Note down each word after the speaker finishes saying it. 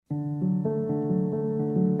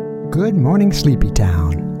Good morning, Sleepy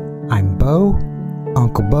Town. I'm Bo,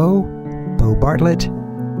 Uncle Bo, Bo Bartlett,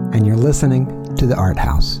 and you're listening to the Art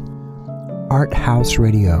House. Art House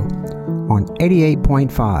Radio on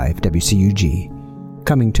 88.5 WCUG,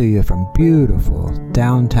 coming to you from beautiful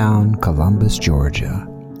downtown Columbus, Georgia,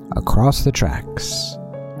 across the tracks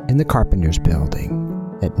in the Carpenters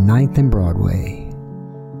Building at 9th and Broadway.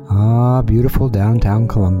 Ah, beautiful downtown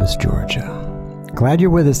Columbus, Georgia. Glad you're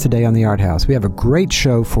with us today on the Art House. We have a great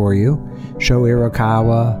show for you. Sho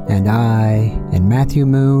Irokawa and I and Matthew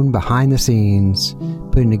Moon behind the scenes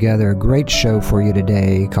putting together a great show for you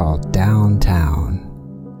today called Downtown.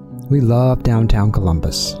 We love downtown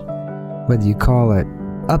Columbus. Whether you call it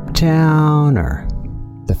Uptown or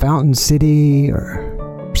the Fountain City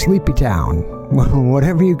or Sleepy Town,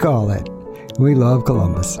 whatever you call it, we love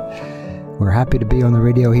Columbus. We're happy to be on the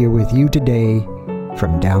radio here with you today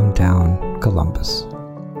from downtown Columbus.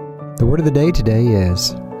 The word of the day today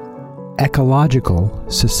is ecological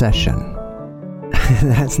secession.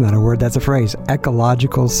 That's not a word, that's a phrase.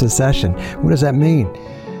 Ecological secession. What does that mean?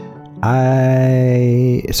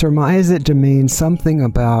 I surmise it to mean something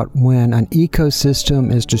about when an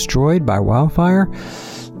ecosystem is destroyed by wildfire,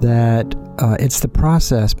 that it's the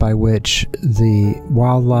process by which the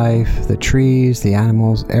wildlife, the trees, the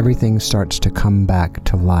animals, everything starts to come back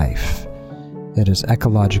to life. It is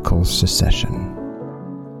ecological secession.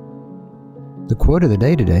 The quote of the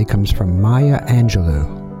day today comes from Maya Angelou.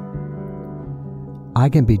 I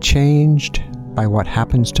can be changed by what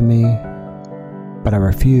happens to me, but I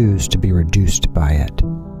refuse to be reduced by it.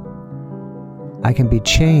 I can be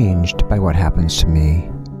changed by what happens to me,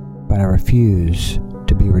 but I refuse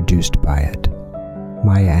to be reduced by it.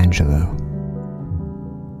 Maya Angelou.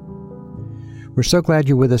 We're so glad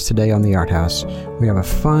you're with us today on the Art House. We have a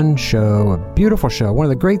fun show, a beautiful show. One of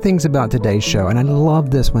the great things about today's show, and I love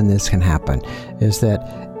this when this can happen, is that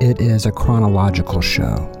it is a chronological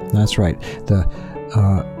show. That's right. The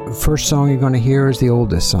first song you're going to hear is the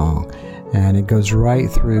oldest song, and it goes right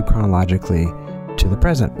through chronologically to the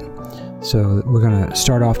present. So we're going to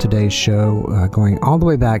start off today's show going all the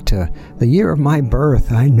way back to the year of my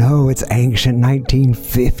birth. I know, it's ancient,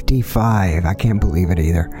 1955. I can't believe it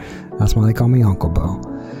either. That's why they call me Uncle Bo.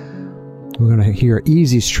 We're going to hear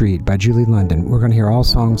Easy Street by Julie London. We're going to hear all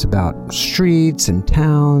songs about streets and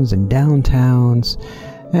towns and downtowns,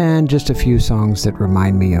 and just a few songs that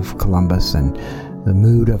remind me of Columbus and the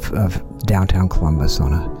mood of downtown Columbus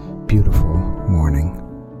on a beautiful morning.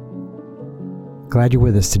 Glad you're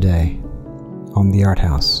with us today on the Art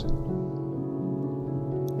House.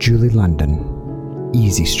 Julie London,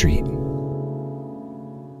 Easy Street.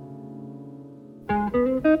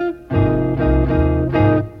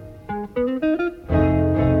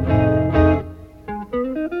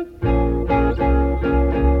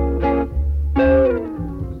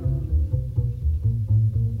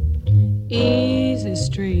 Easy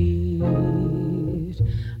Street,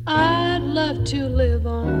 I'd love to live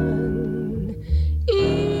on.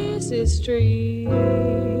 Easy Street,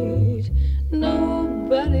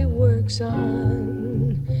 nobody works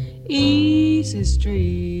on. Easy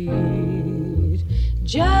Street,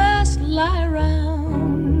 just lie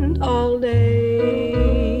around all day.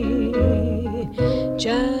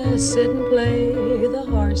 Just sit and play the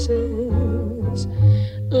horses.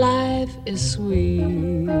 Life is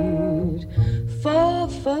sweet for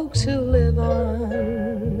folks who live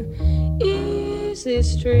on Easy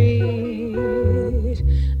Street.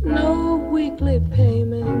 No weekly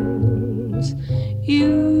payments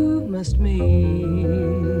you must meet.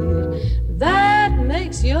 That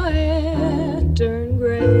makes your hair turn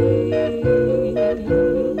gray.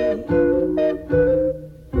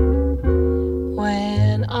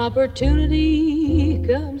 When opportunity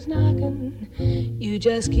comes knocking, you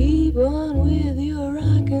just keep on with your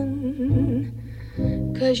rockin',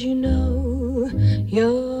 'cause you know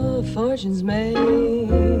your fortune's made.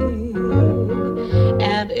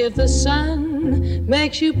 And if the sun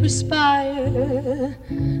makes you perspire,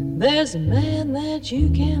 there's a man that you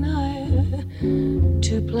can hire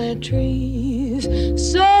to plant trees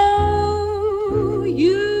so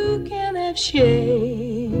you can have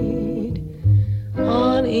shade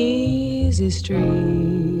on Easy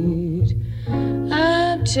Street.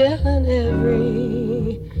 I'm telling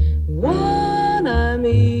everyone I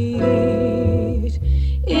meet,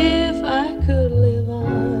 if I could live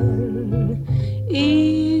on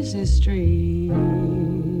Easy Street,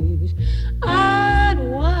 I'd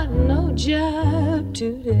want no job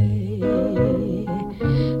today.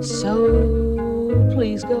 So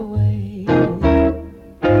please go away.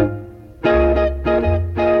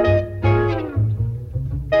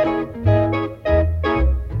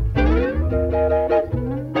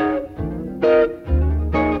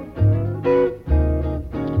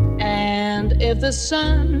 the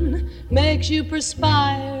sun makes you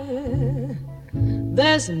perspire,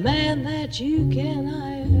 there's a man that you can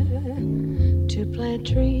hire to plant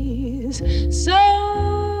trees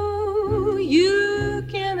so you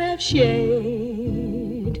can have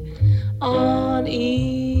shade on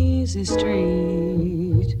Easy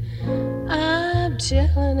Street. I'm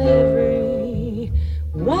telling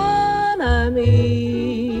everyone I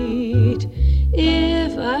meet,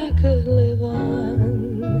 if I could live on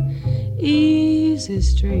Easy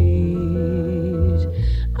Street,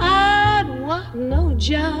 I'd want no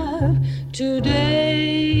job today.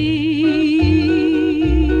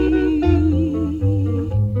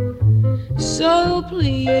 So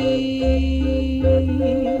please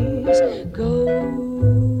go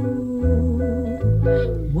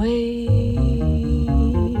away.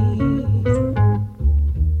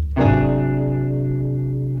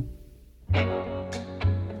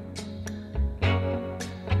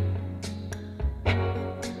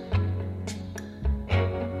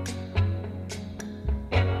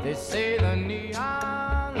 They say the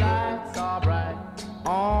neon lights are bright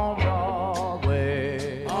on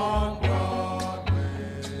Broadway. On Broadway.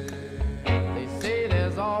 They say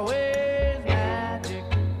there's always magic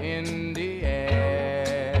in the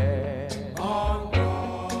air. On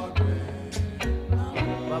Broadway.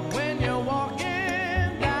 But when you're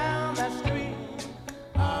walking down that street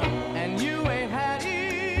and you ain't had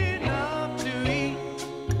enough to eat,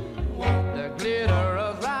 the glitter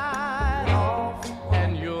of right off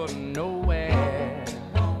and you're nowhere.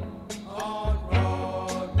 On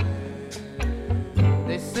Broadway.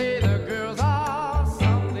 They say the girls are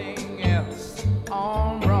something else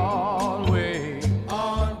on Broadway.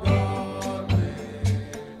 On Broadway.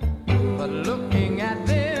 But looking at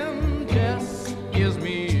them just gives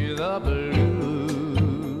me the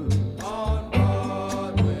blues. On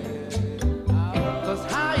Broadway. 'Cause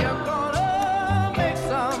how you gonna make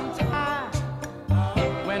some time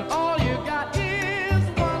when all you got is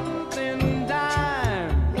one thin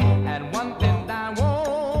dime, and one thin dime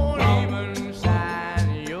won't even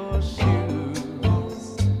shine your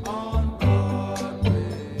shoes. On Broadway.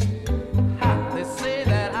 They say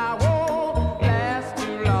that I won't last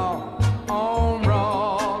too long on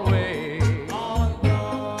Broadway. On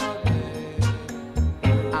Broadway.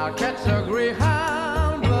 I'll catch a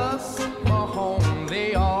Greyhound bus for home, they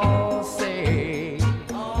all say.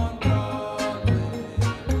 On Broadway.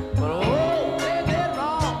 But oh, they're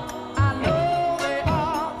wrong, I know they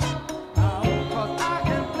are, 'cause I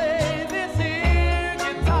can play this here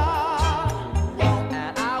guitar,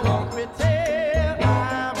 and I won't pretend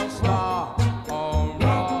I'm a star on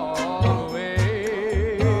Broadway.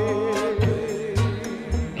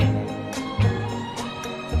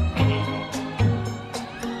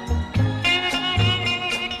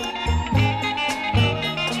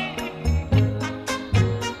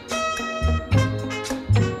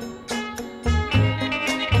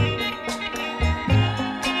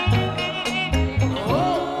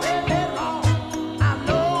 Oh, they're wrong, I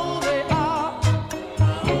know they are,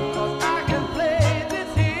 'cause I can play this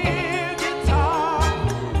here guitar,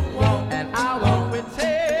 and I won't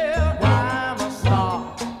pretend I'm a star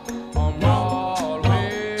on Broadway.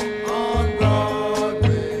 On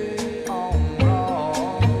Broadway. On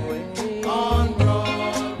Broadway. On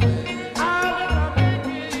Broadway. I'll make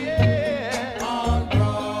it, yeah. On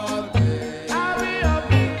Broadway. I'll be a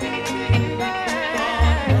big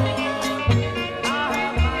man. I'll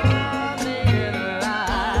have my name in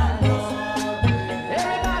lights.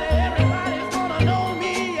 Everybody's gonna know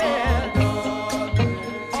me, yeah.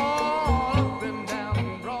 All up and down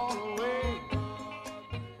Broadway.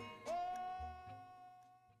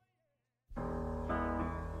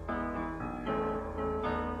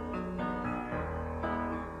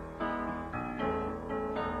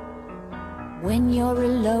 When you're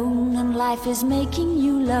alone and life is making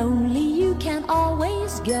you lonely, you can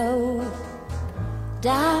always go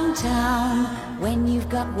downtown. When you've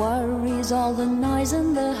got worries, all the noise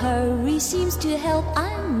and the hurry seems to help,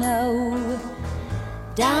 I know.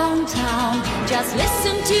 Downtown, just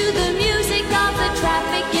listen to the music of the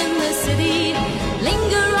traffic in the city.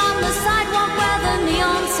 Linger on the sidewalk where the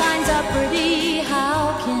neon signs are pretty. How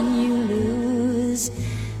can you lose?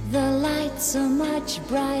 The lights are much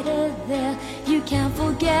brighter there. You can't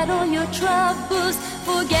forget all your troubles,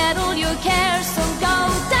 forget all your cares. So go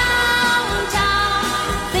downtown.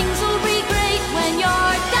 Things will be great when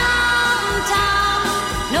you're downtown.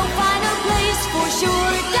 No finer place for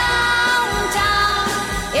sure. Downtown,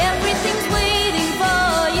 everything's waiting for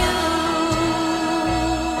you.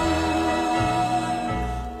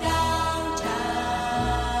 Downtown.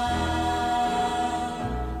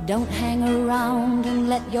 Don't hang around and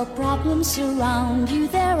let your problems surround you.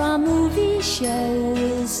 There are movie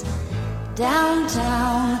shows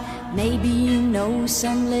downtown. Maybe you know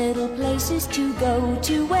some little places to go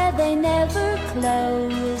to where they never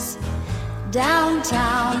close.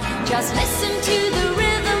 Downtown, just listen to the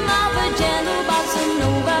rhythm of a gentle bossa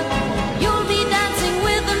nova. You'll be dancing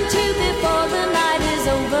with them too before the night is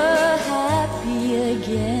over. Happy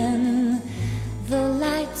again. The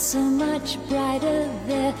lights are much brighter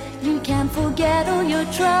there. You can forget all your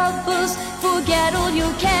troubles, forget all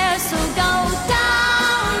your cares. So go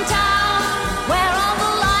downtown, where all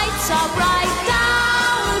the lights are bright.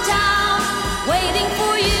 Downtown, waiting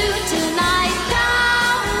for you tonight.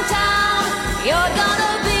 Downtown, you're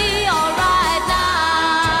gonna be alright now.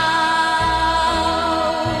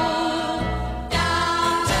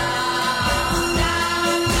 Downtown,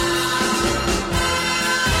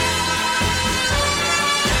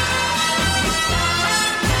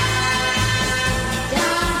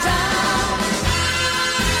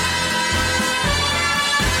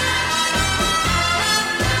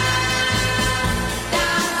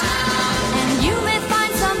 and you may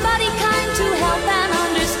find somebody kind to help and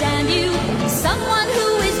understand you. Someone who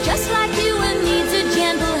is just like you and needs a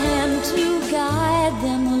gentle hand to guide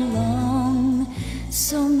them along.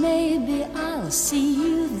 So maybe I'll see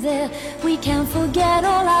you there. We can forget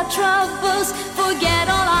all our troubles, forget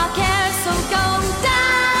all our cares. So go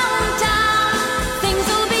downtown. Things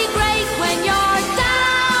will be great when you're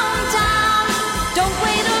downtown. Don't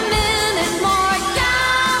wait a minute more.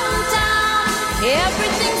 Downtown,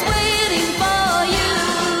 everything's waiting for you.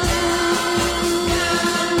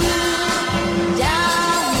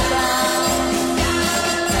 Downtown,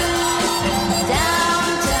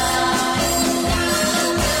 downtown,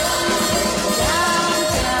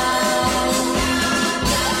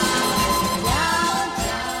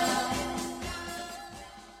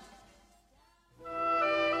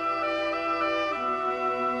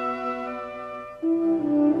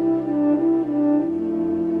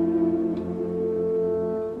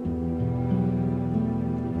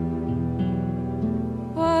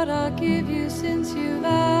 What I'll give you since you've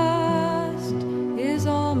asked is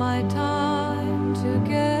all my time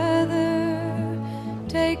together.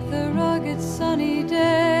 Take the rugged sunny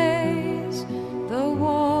days, the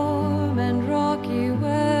warm and rocky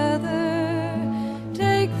weather.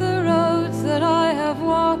 Take the roads that I have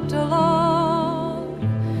walked along,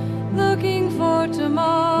 looking for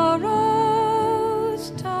tomorrow's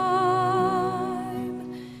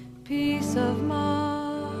time, peace of mind.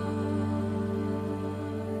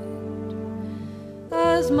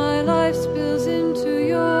 As my life spills into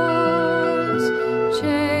yours,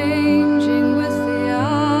 changing with the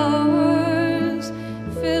hours,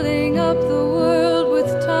 filling up the world with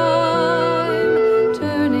time,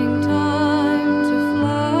 turning time to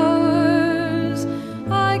flowers.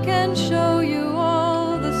 I can show you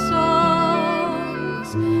all the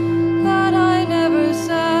songs that I never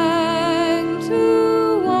sang to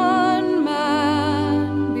one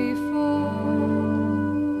man before.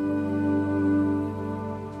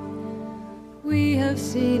 We have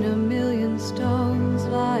seen a million stones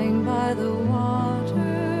lying by the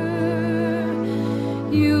water.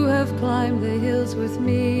 You have climbed the hills with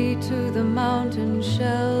me to the mountain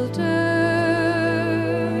shelter.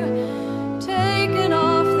 Taken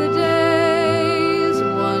off the days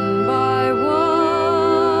one by one,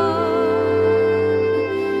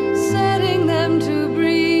 setting them to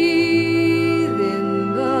breathe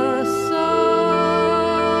in the sun.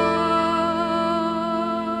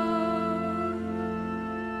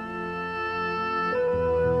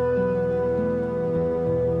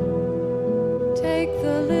 Take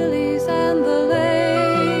the lilies and the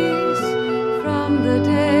lace from the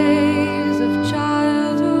days of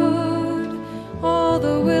childhood, all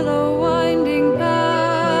the willow winding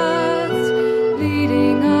paths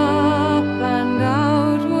leading up and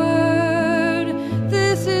outward.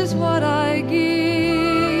 This is what I give,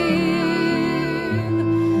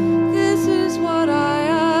 this is what I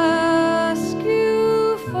ask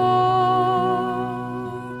you for,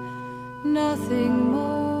 nothing more.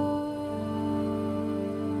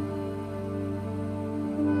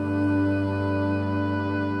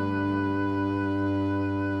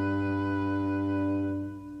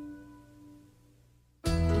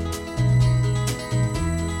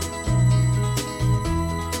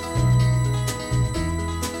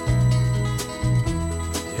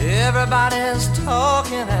 Everybody's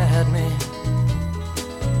talking at me.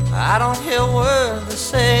 I don't hear words they're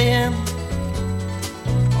saying,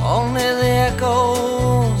 only the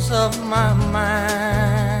echoes of my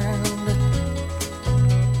mind.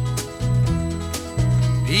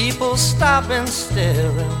 People stopping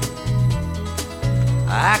still.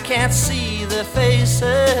 I can't see their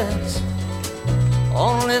faces,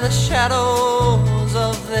 only the shadows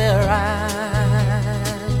of their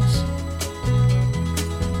eyes.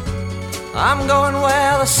 I'm going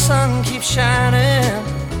where the sun keeps shining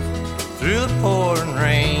through the pouring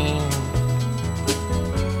rain,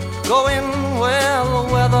 going where the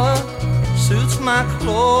weather suits my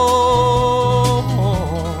clothes,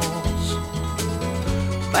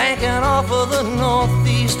 banking off of the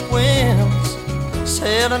northeast winds,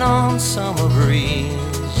 sailing on summer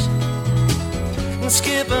breeze, and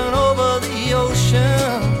skipping over the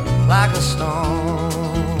ocean like a stone.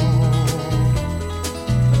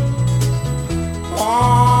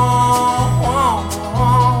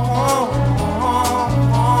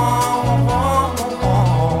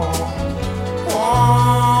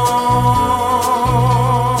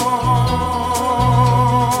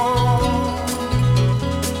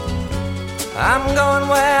 I'm going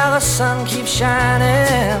where the sun keeps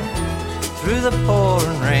shining through the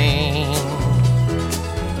pouring rain,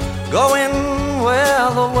 going where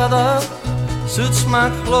the weather suits my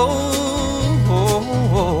clothes,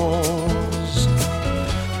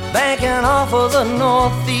 banking off of the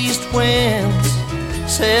northeast winds,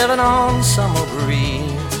 sailing on summer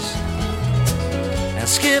breeze, and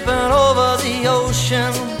skipping over the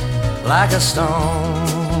ocean like a stone.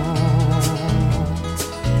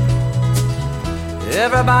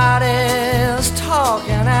 Everybody's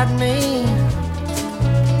talking at me,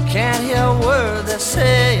 can't hear a word they're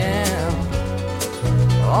saying,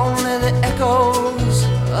 only the echoes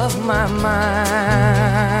of my mind.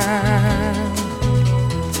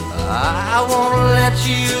 I won't let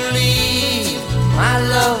you leave my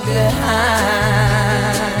love behind.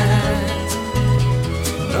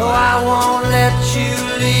 No, I won't let you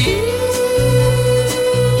leave.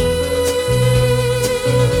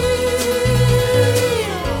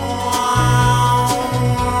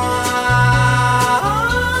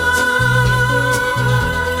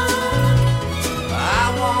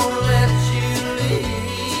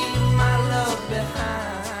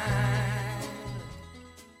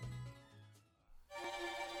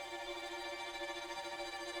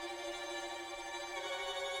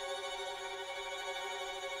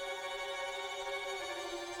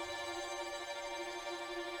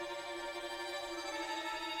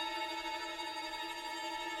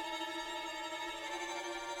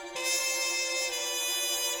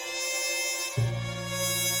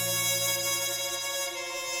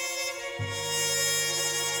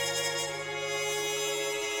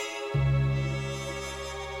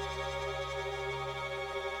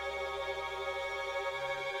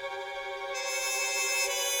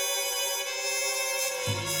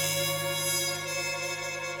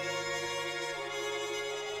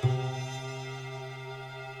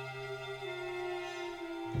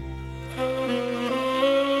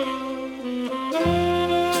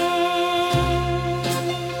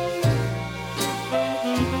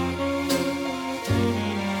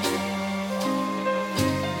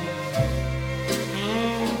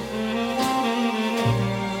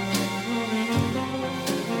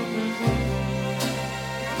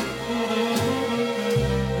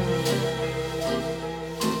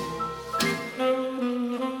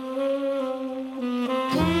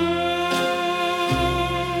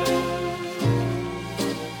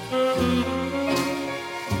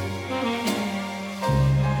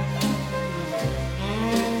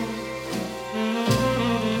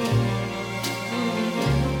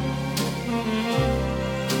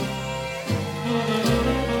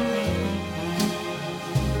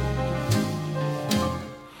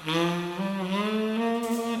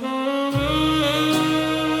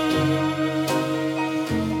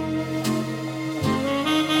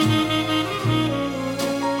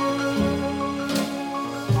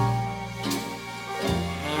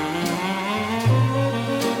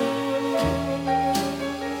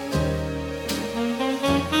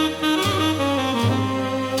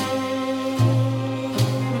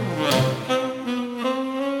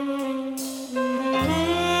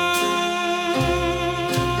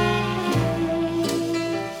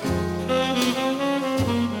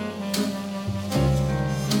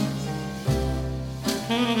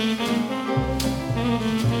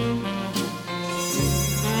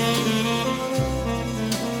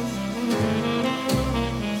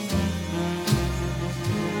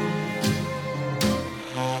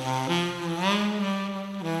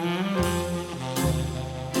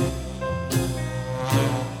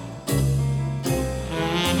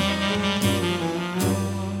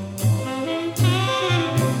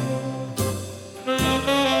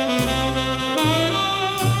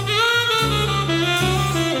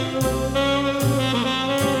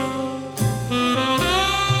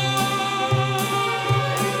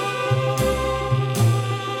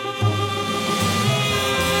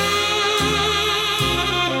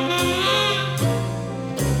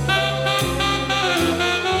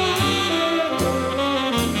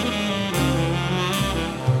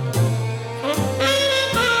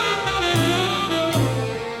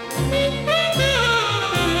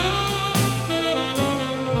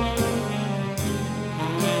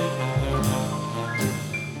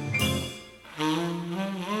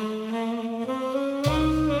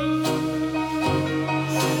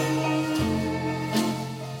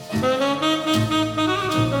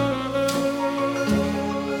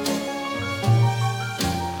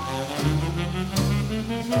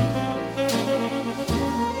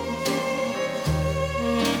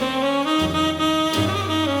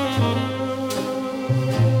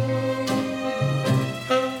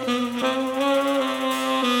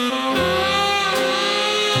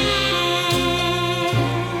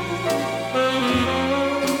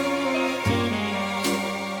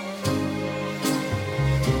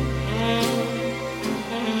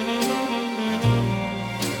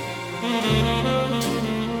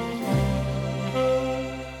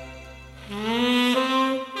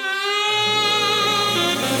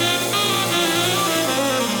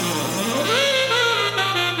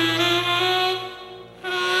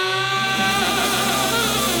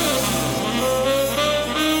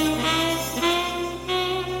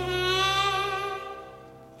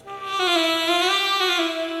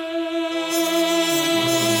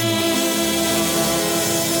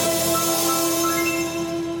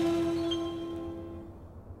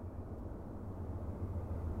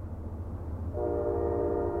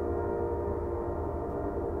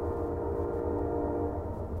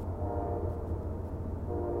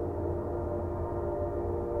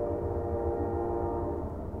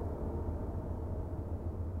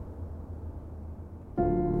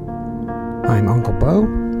 I'm Uncle Bo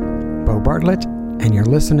Bartlett, and you're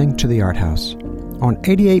listening to The Art House on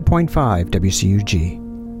 88.5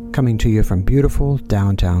 WCUG, coming to you from beautiful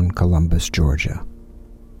downtown Columbus, Georgia.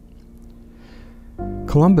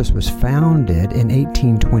 Columbus was founded in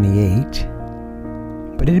 1828,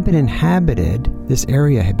 but it had been inhabited, this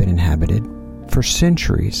area had been inhabited for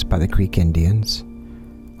centuries by the Creek Indians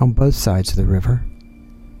on both sides of the river,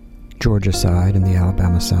 Georgia side and the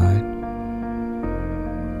Alabama side.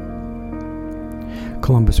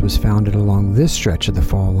 Columbus was founded along this stretch of the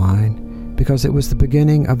fall line because it was the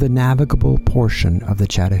beginning of the navigable portion of the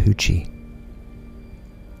Chattahoochee.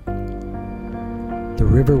 The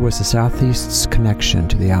river was the Southeast's connection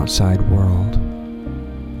to the outside world.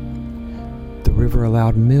 The river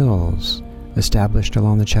allowed mills established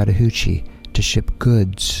along the Chattahoochee to ship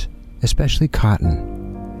goods, especially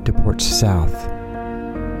cotton, to ports south,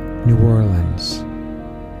 New Orleans,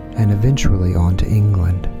 and eventually on to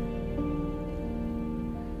England.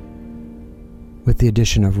 With the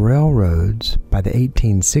addition of railroads by the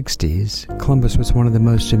 1860s, Columbus was one of the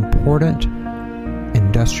most important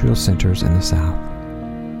industrial centers in the South.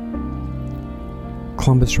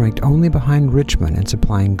 Columbus ranked only behind Richmond in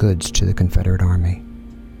supplying goods to the Confederate Army.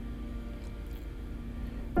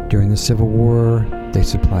 During the Civil War, they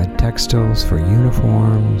supplied textiles for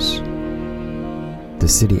uniforms, the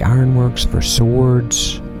city ironworks for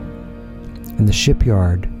swords, and the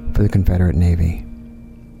shipyard for the Confederate Navy.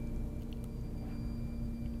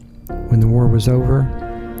 When the war was over,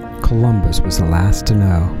 Columbus was the last to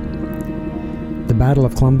know. The Battle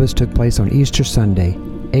of Columbus took place on Easter Sunday,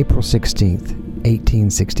 April 16th,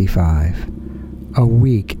 1865, a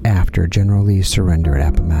week after General Lee's surrender at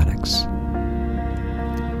Appomattox.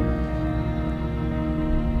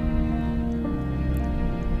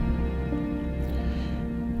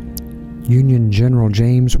 Union General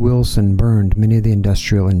James Wilson burned many of the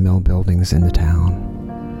industrial and mill buildings in the town.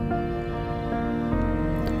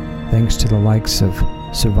 Thanks to the likes of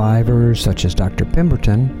survivors such as Dr.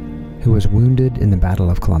 Pemberton, who was wounded in the Battle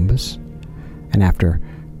of Columbus, and after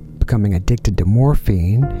becoming addicted to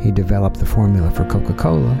morphine, he developed the formula for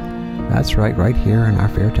Coca-Cola. That's right here in our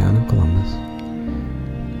fair town of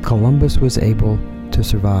Columbus. Columbus was able to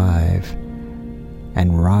survive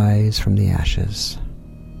and rise from the ashes.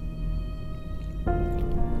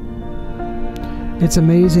 It's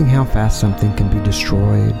amazing how fast something can be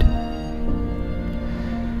destroyed,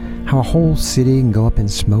 how a whole city can go up in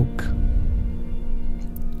smoke.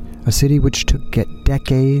 A city which took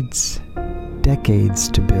decades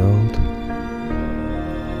to build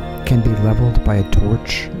can be leveled by a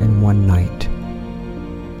torch in one night.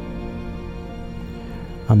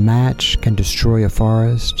 A match can destroy a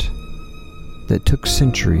forest that took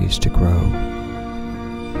centuries to grow.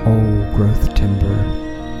 Old growth timber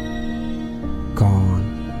gone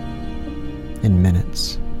in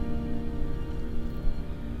minutes.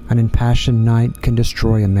 An impassioned night can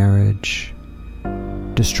destroy a marriage,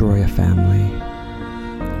 destroy a family.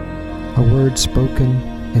 A word spoken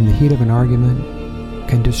in the heat of an argument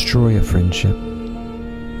can destroy a friendship,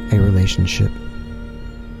 a relationship.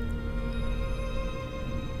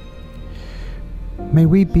 May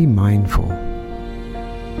we be mindful.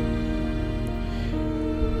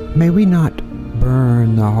 May we not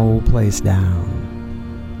burn the whole place down.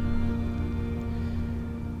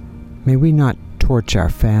 May we not torch our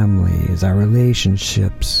families, our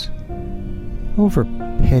relationships, over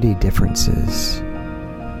petty differences,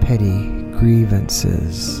 petty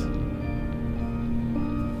grievances.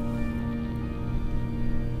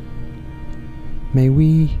 May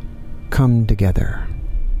we come together.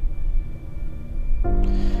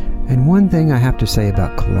 And one thing I have to say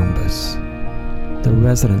about Columbus, the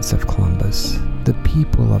residents of Columbus, the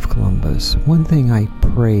people of Columbus, one thing I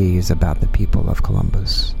praise about the people of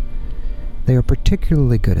Columbus, they are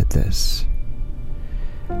particularly good at this,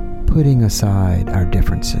 putting aside our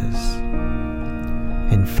differences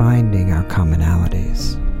and finding our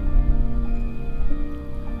commonalities.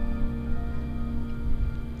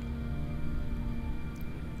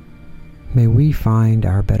 May we find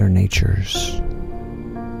our better natures.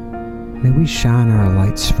 May we shine our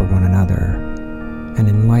lights for one another and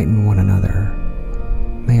enlighten one another.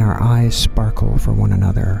 May our eyes sparkle for one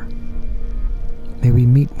another. May we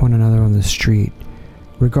meet one another on the street,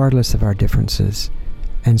 regardless of our differences,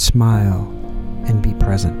 and smile and be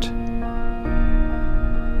present.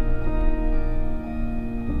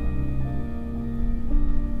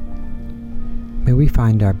 May we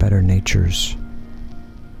find our better natures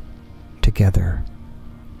together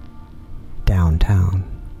downtown.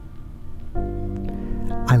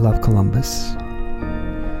 I love Columbus.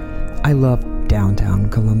 I love downtown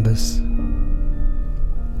Columbus.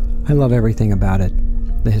 I love everything about it.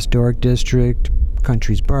 The historic district,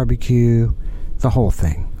 Country's barbecue, the whole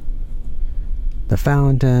thing. The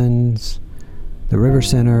fountains, the river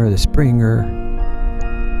center, the Springer,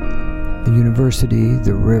 the university,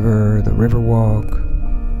 the river walk,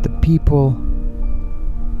 the people.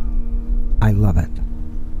 I love it.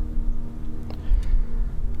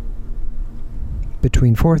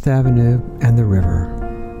 Between 4th Avenue and the river,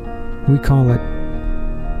 we call it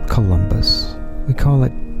Columbus. We call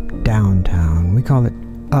it downtown. We call it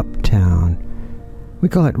uptown. We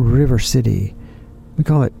call it River City. We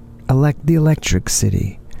call it the Electric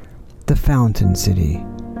City, the Fountain City,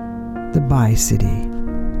 the Bi City,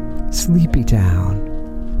 Sleepy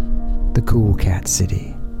Town, the Cool Cat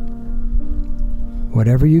City.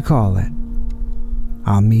 Whatever you call it,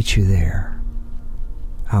 I'll meet you there.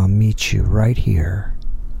 I'll meet you right here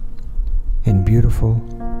in beautiful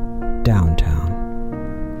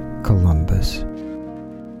downtown Columbus,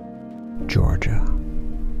 Georgia.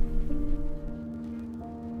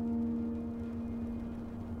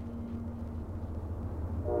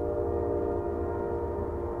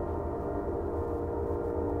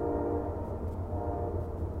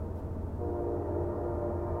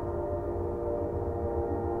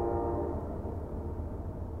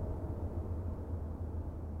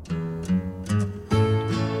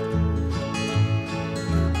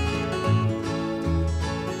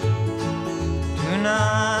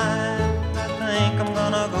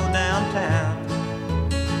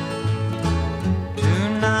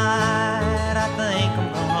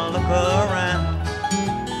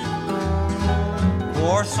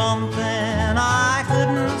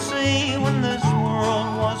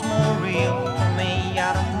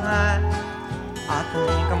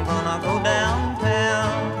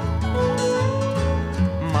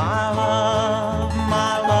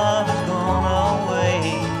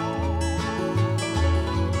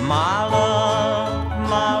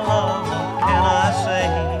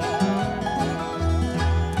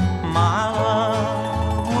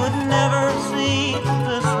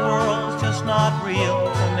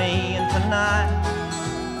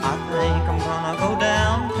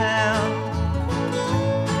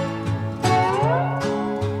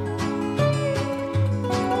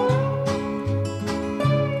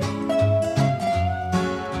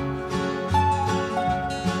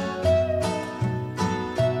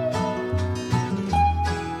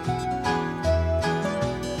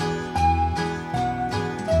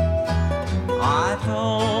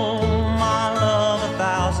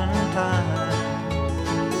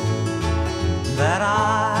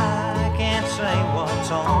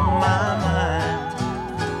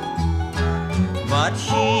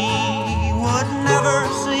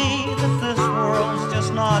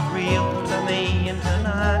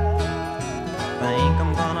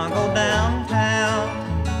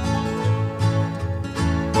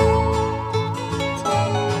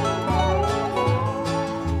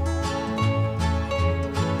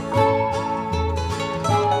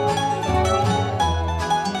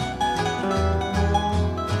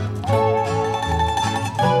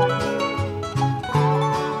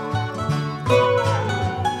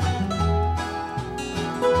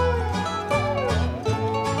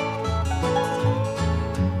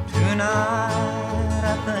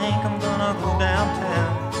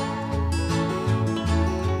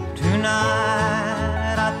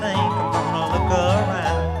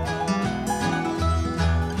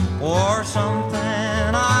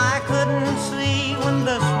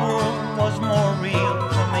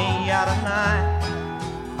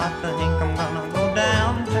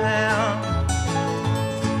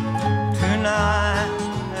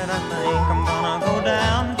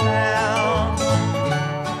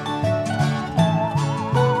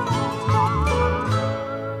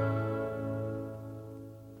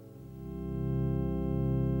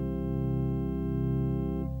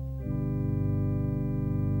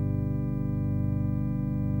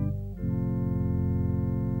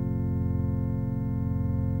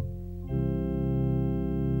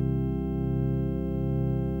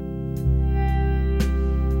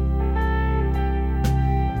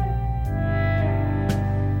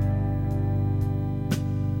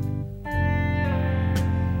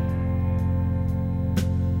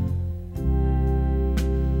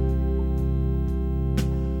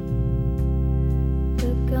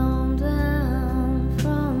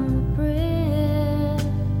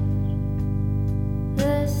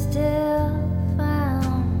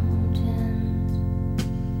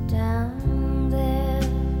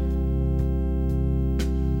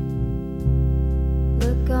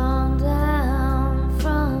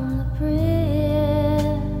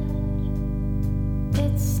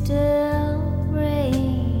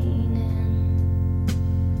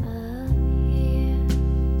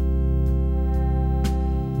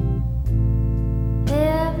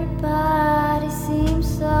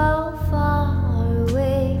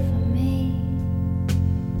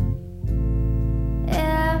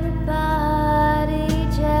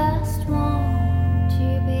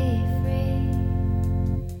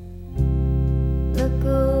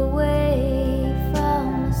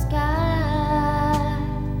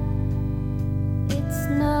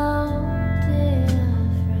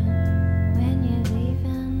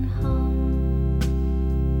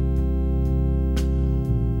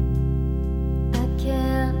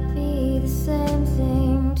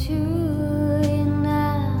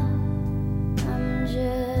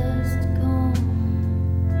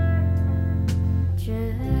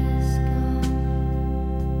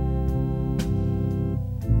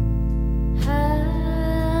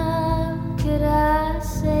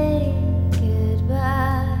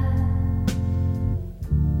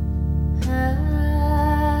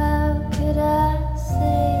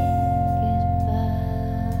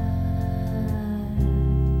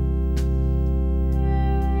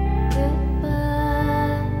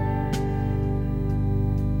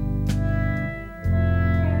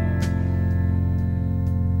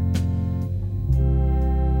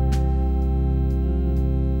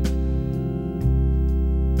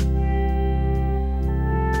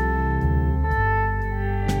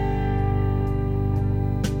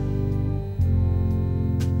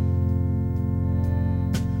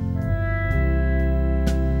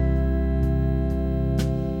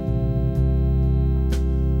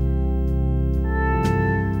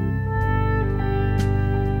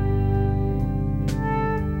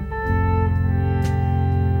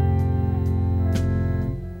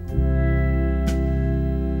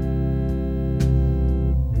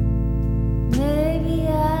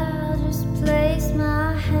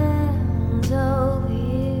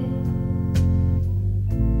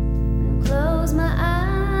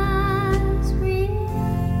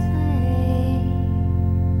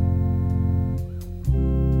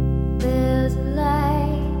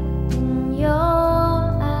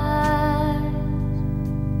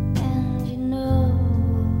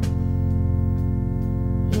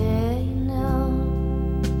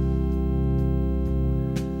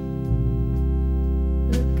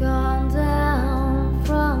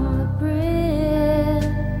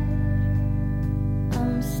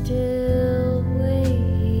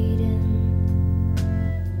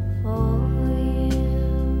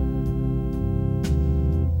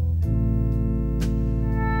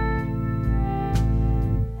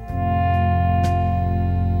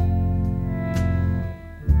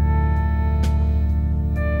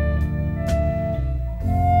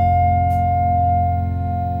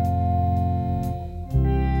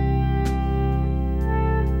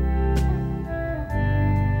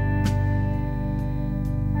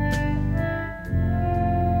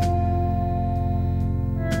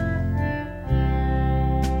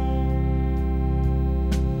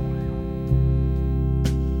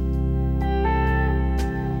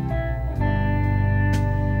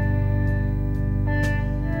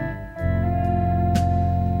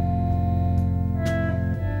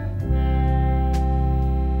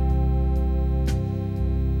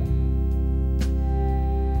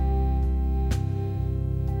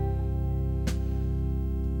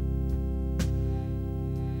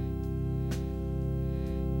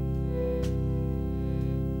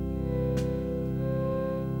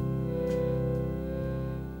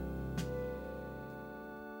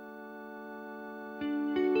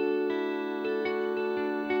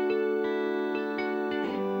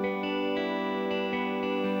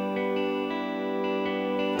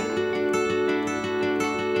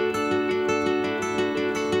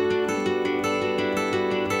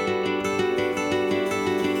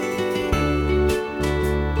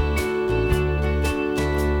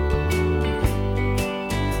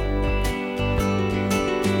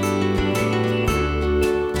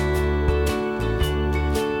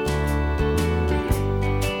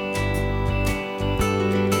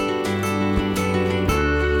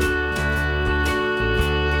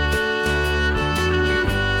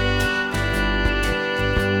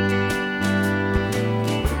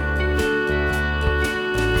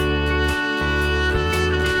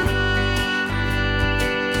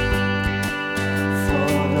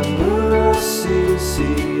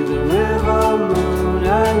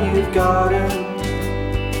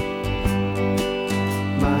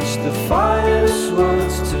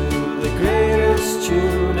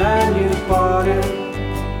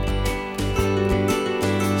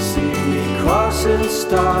 Crossing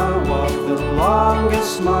star, walk the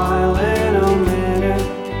longest mile in a minute.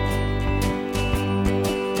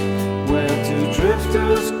 Where do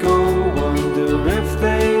drifters go? Wonder if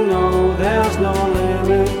they know there's no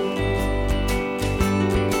limit.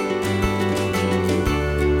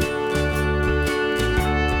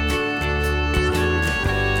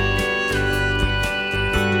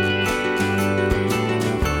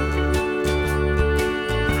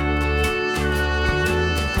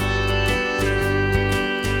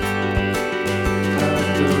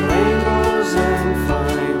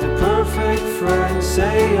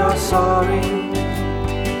 say you're sorry.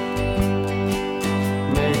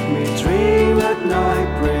 Make me dream at night,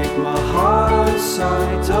 break my heart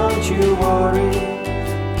inside, don't you worry.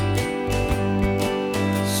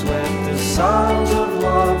 Swept the sounds of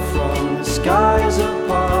love from the skies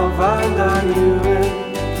above, and I knew it.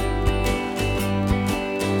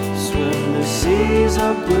 Swim the seas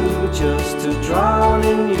of blue just to drown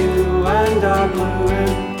in you, and I blew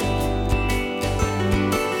it.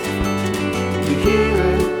 You hear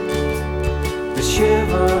it, the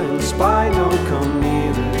shiver in spine, don't come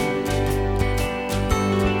near it.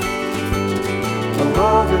 I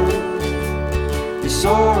love it, you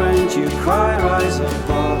soar and you cry, rise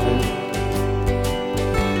above it.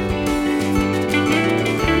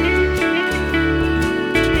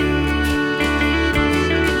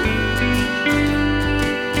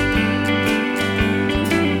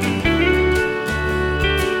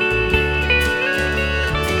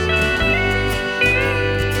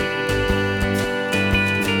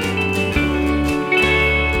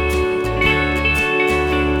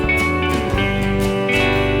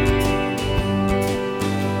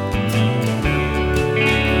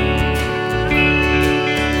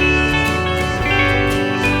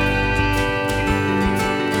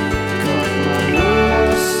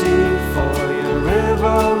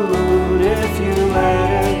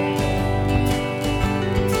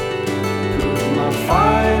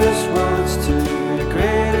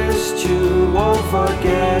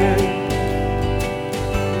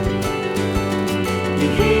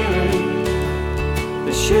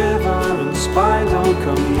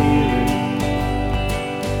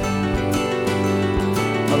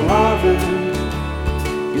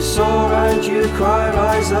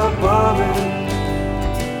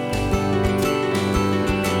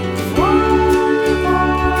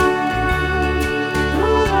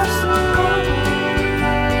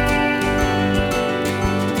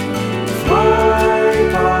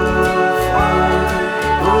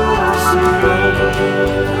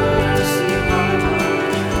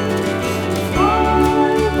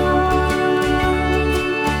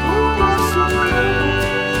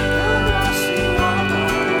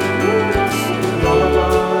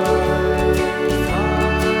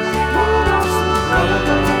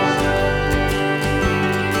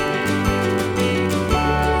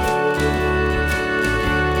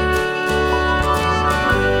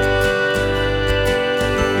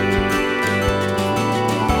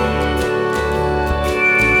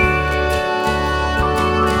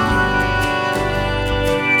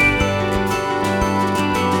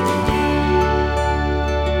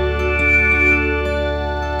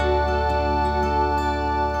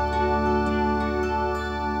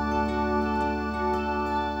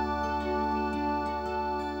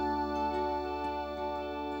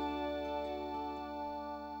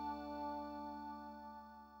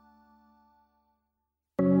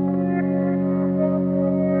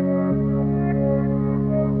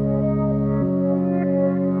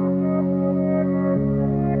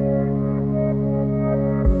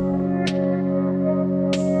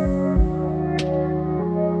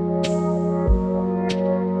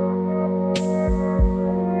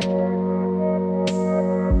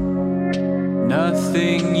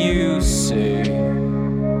 Nothing you say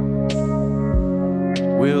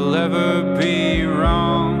will ever be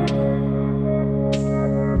wrong,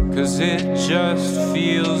 'cause it just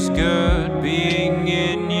feels good being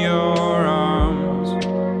in your arms.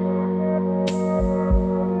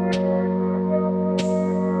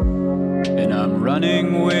 And I'm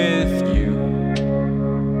running with you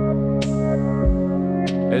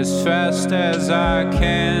as fast as I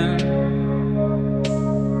can,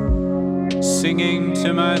 singing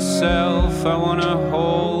to myself, I wanna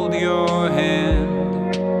hold your hand.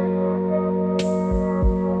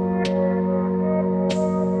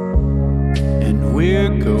 And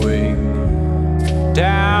we're going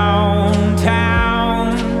downtown,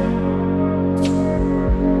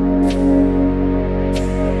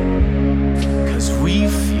 cause we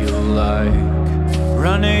feel like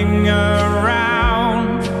running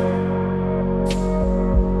around.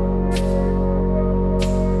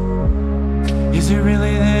 Is it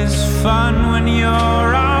really this fun when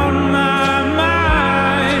you're on my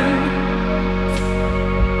mind?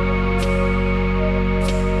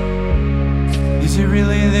 Is it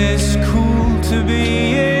really this cool to be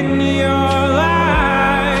in your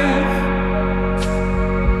life?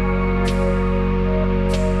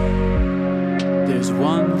 There's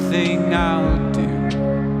one thing I'll do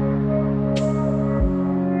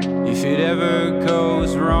if it ever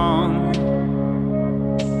goes wrong.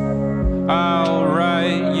 I'll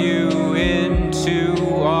write you into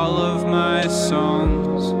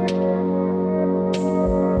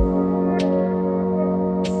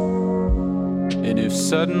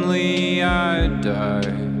suddenly I die.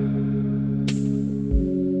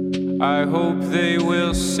 I hope they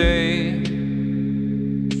will say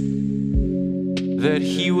that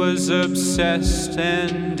he was obsessed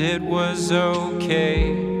and it was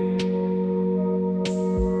okay.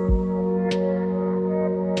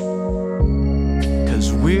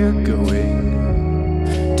 We're going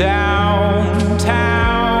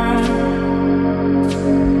downtown,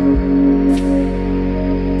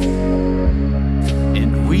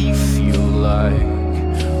 and we feel like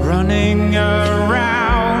running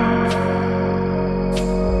around.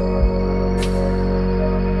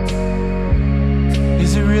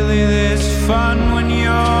 Is it really this fun when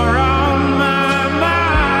you're on my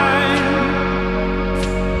mind?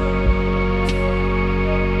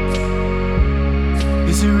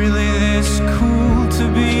 Is it really this cool to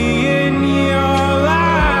be in your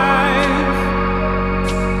life?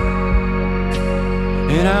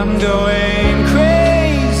 And I'm going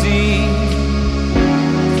crazy,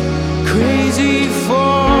 crazy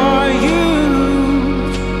for you.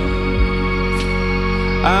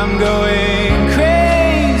 I'm going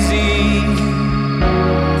crazy,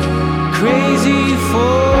 crazy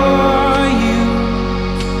for you.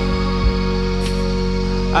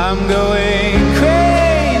 I'm going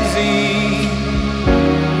crazy,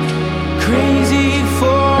 crazy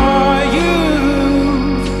for you.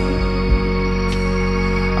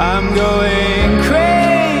 I'm going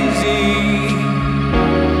crazy,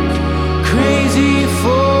 crazy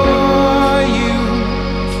for you,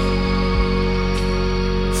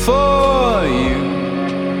 for you.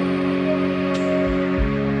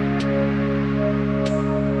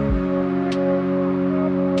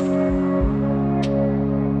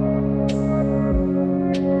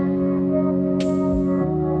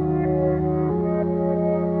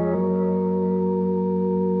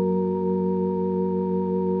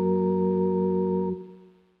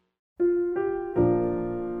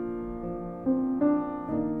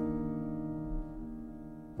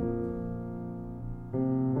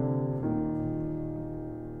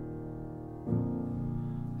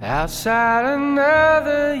 Outside,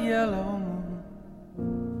 another yellow moon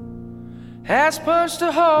has punched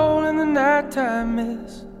a hole in the nighttime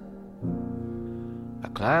mist. I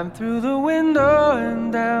climb through the window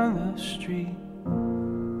and down the street.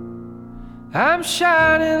 I'm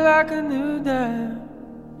shining like a new dime.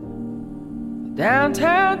 The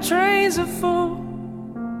downtown trains are full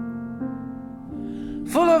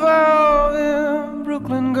of all them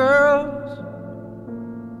Brooklyn girls.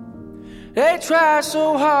 They try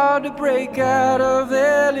so hard to break out of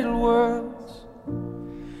their little worlds.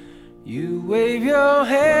 You wave your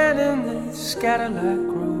hand and they scatter like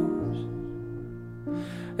crows.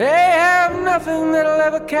 They have nothing that'll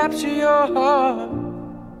ever capture your heart.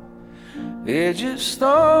 They're just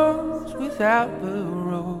thorns without the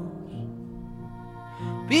rose.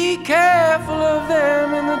 Be careful of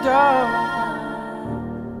them in the dark.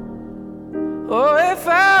 Oh, if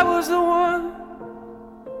I was the one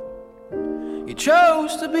you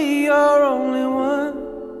chose to be your only one.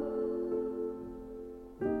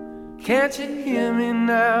 Can't you hear me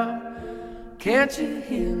now? Can't you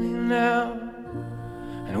hear me now?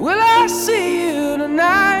 And will I see you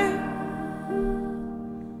tonight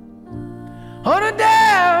on a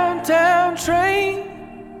downtown train?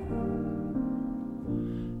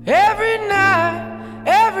 Every night,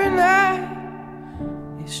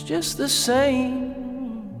 it's just the same.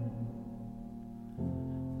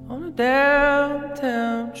 On a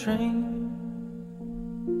downtown train.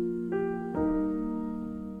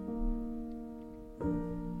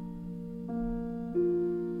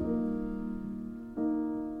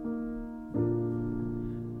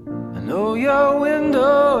 I know your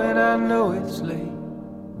window and I know it's late.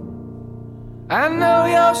 I know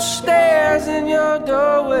your stairs and your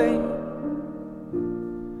doorway.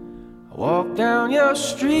 I walk down your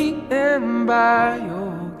street and by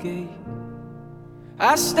your gate.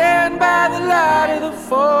 I stand by the light of the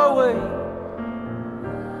four-way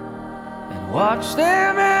and watch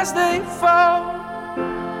them as they fall.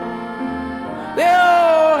 They're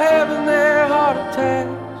all having their heart attacks.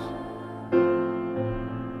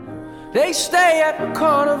 They stay at the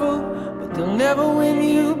carnival, but they'll never win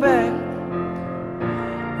you back.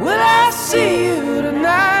 Will I see you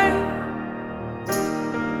tonight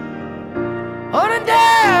on a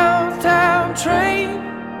downtown train?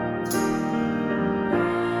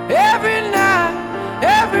 Every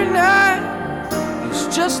night, it's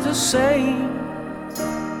just the same.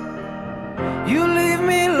 You leave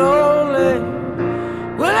me lonely.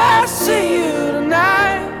 Will I see you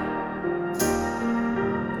tonight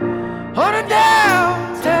on a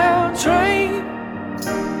downtown train?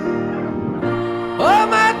 Oh,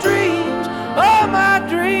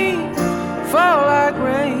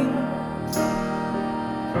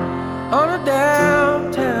 on a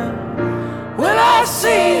downtown. Will I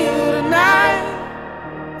see you tonight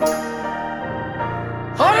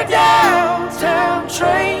on a downtown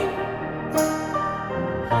train?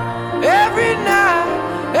 Every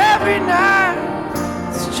night,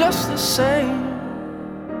 it's just the same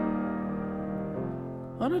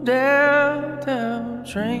on a downtown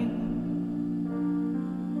train.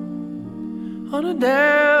 On a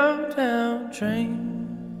downtown train.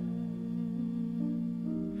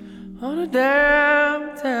 On a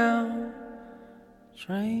downtown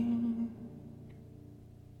train.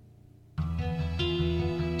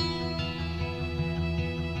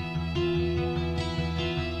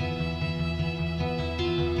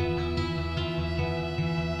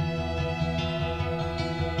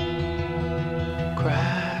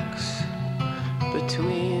 Cracks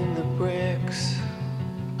between the bricks.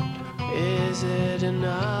 Is it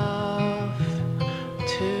enough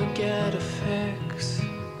to get a fix?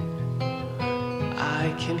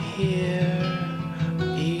 I can hear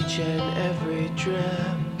each and every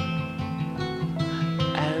drip,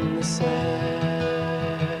 and the seconds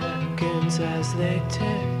as they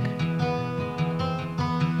tick.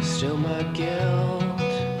 Still my guilt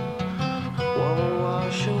won't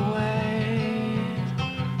wash away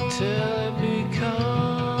till it becomes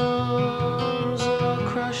a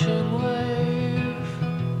crushing wave.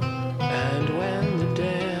 And when the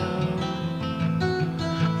dam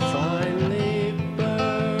finally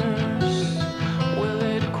bursts, will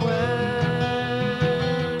it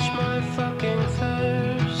quench my fucking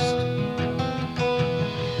thirst?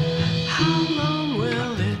 How long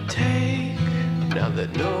will it take, now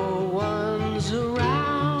that no one's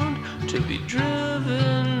around, to be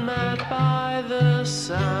driven mad by the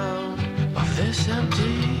sound of this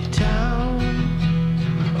empty town,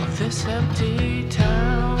 of this empty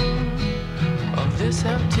town, of this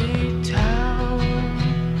empty town,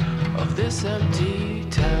 of this empty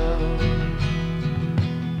town.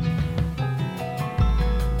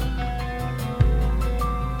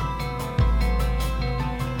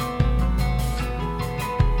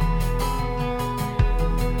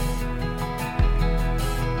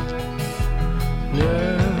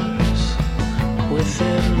 Nerves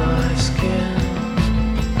within my skin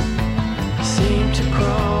seem to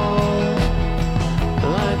crawl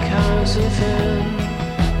like hounds within.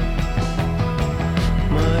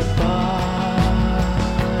 My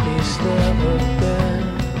body's never been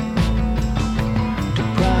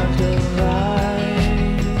deprived of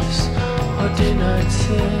rights or denied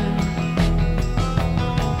sin.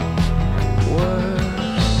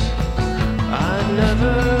 Worse, I've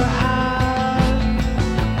never had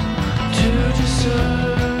to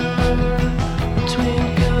discern between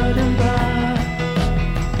good and bad.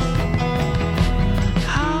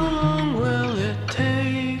 How long will it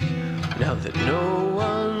take, now that no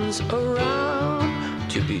one's around,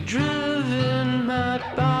 to be driven mad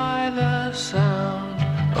by the sound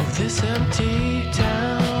of this empty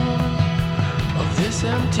town, of this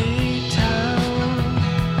empty town,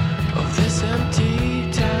 of this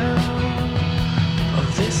empty town,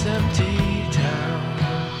 of this empty town.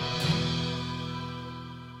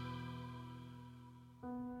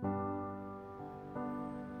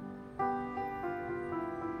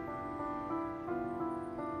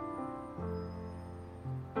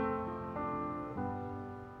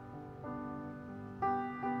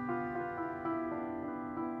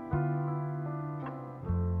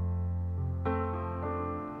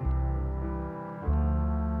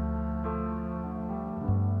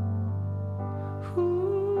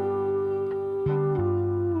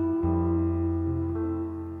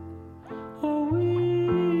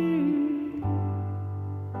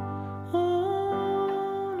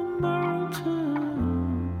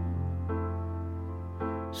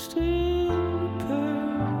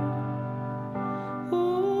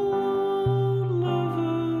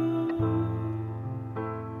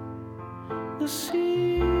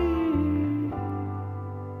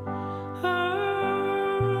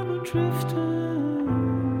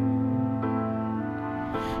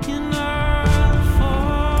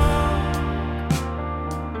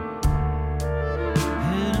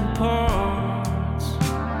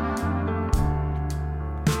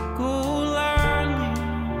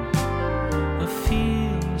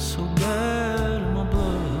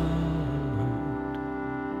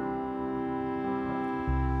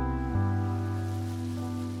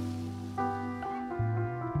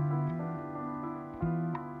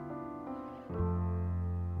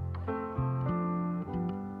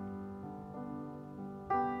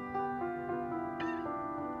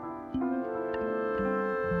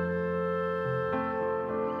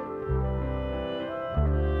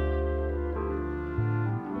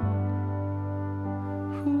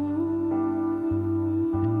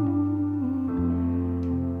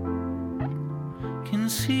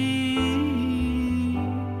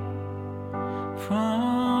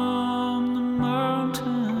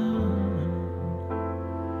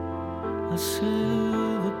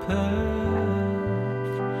 silver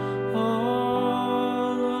path,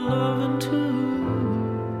 all are loving to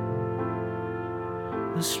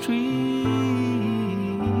the stream,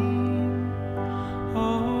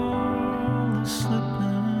 all is slipping.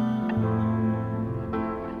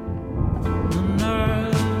 The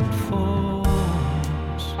night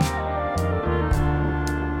falls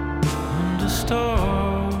under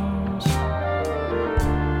stars,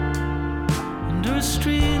 under a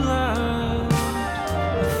streetlight.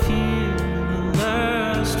 I feel the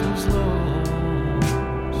last was lost.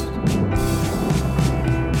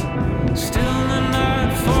 Still in the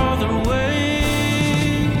night farther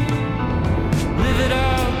away, live it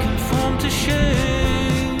out, conform to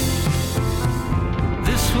shade.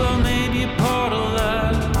 This world may be a part of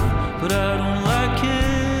life, but I don't like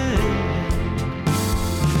it.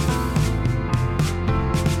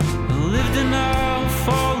 I lived and now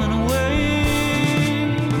falling away.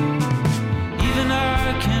 Even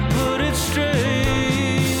I can't put it straight.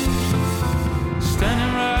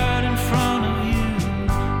 Standing right in front of you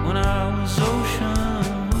when I was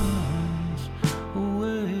oceans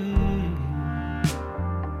away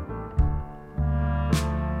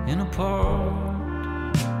and apart.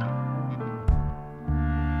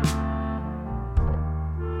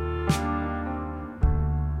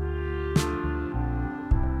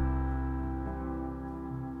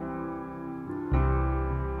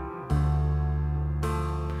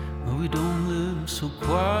 But we don't live so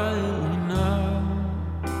quietly now.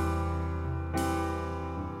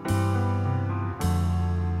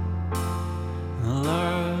 The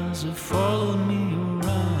lies have followed me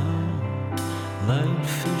around like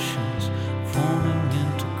fishes forming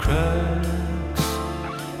into cracks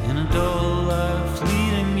in a dull life,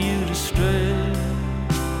 leading you to stray.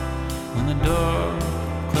 When the dark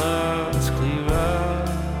clouds clear out,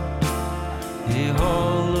 they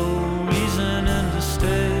hollow reasoning to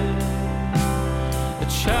stay. A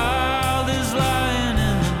child is lying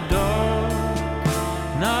in the dark,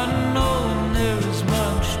 not knowing there is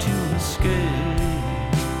much to escape,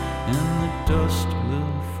 and the dust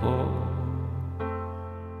will fall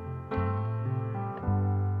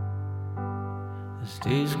as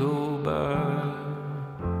days go by.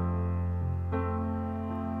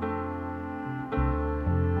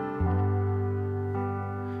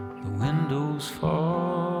 The windows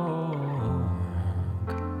fog,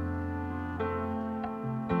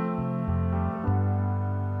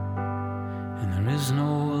 and there is no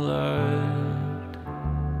light.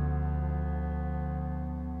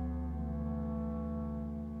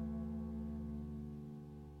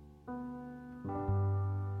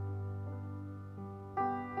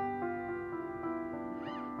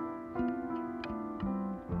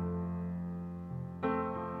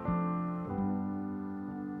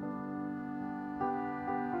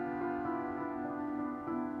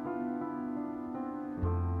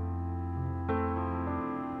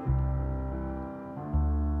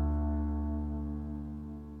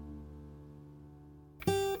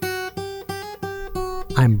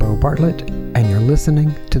 I'm Bo Bartlett, and you're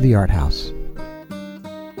listening to The Art House.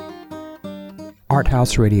 Art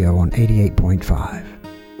House Radio on 88.5.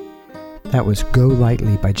 That was Go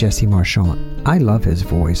Lightly by Jesse Marchant. I love his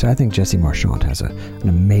voice. I think Jesse Marchant has an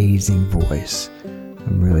amazing voice.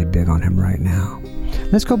 I'm really big on him right now.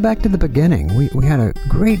 Let's go back to the beginning. We had a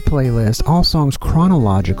great playlist, all songs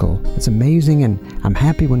chronological. It's amazing, and I'm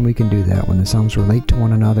happy when we can do that, when the songs relate to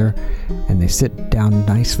one another and they sit down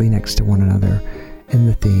nicely next to one another in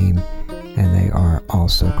the theme, and they are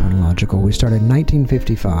also chronological. We started in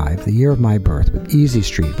 1955, the year of my birth, with Easy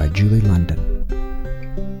Street by Julie London.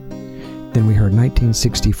 Then we heard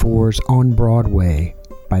 1964's On Broadway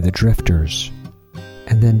by The Drifters,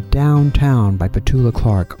 and then Downtown by Petula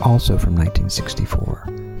Clark, also from 1964.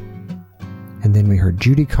 And then we heard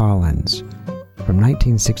Judy Collins from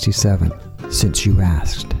 1967, Since You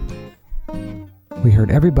Asked. We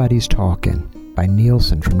heard Everybody's Talkin' by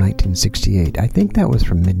Nielsen from 1968. I think that was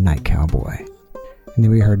from Midnight Cowboy. And then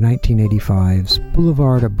we heard 1985's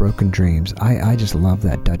Boulevard of Broken Dreams. I just love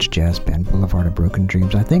that Dutch jazz band, Boulevard of Broken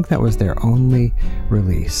Dreams. I think that was their only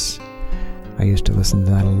release. I used to listen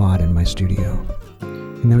to that a lot in my studio.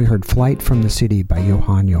 And then we heard Flight from the City by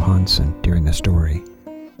Johan Johansson during the story.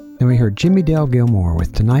 Then we heard Jimmy Dale Gilmore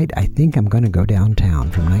with Tonight I Think I'm Gonna Go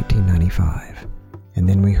Downtown from 1995. And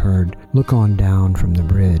then we heard Look On Down from the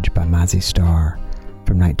Bridge by Mazzy Star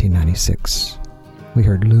from 1996. We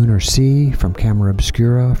heard Lunar Sea from Camera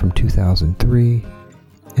Obscura from 2003.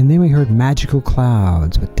 And then we heard Magical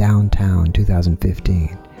Clouds with Downtown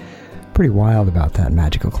 2015. Pretty wild about that,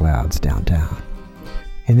 Magical Clouds, Downtown.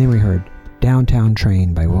 And then we heard Downtown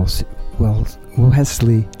Train by Will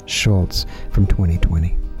Wesley Schultz from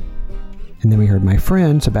 2020. And then we heard my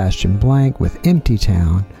friend Sebastian Blank with Empty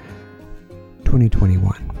Town,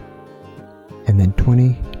 2021. And then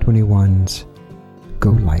 2021's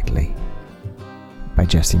Go Lightly by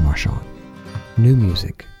Jesse Marchand. New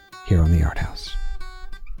music here on the Art House.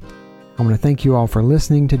 I want to thank you all for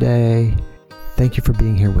listening today. Thank you for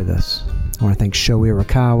being here with us. I want to thank Sho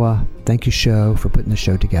Irakawa. Thank you, Sho, for putting the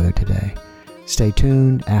show together today. Stay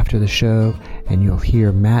tuned after the show, and you'll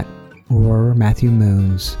hear Matthew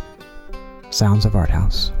Moon's Sounds of Art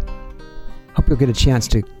House. Hope you'll get a chance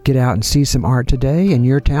to get out and see some art today in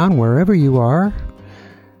your town, wherever you are.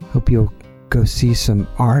 Hope you'll go see some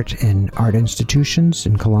art in art institutions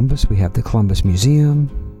in Columbus. We have the Columbus Museum,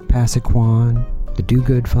 Passaquan, the Do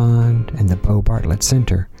Good Fund, and the Bo Bartlett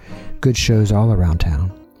Center. Good shows all around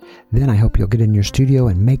town. Then I hope you'll get in your studio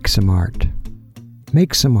and make some art.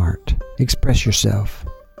 Make some art. Express yourself.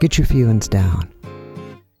 Get your feelings down.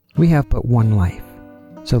 We have but one life,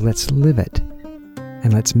 so let's live it,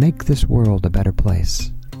 and let's make this world a better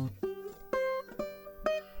place.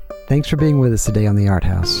 Thanks for being with us today on the Art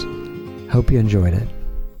House. Hope you enjoyed it.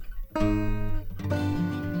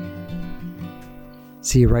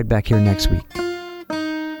 See you right back here next week.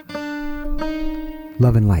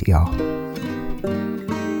 Love and light, y'all.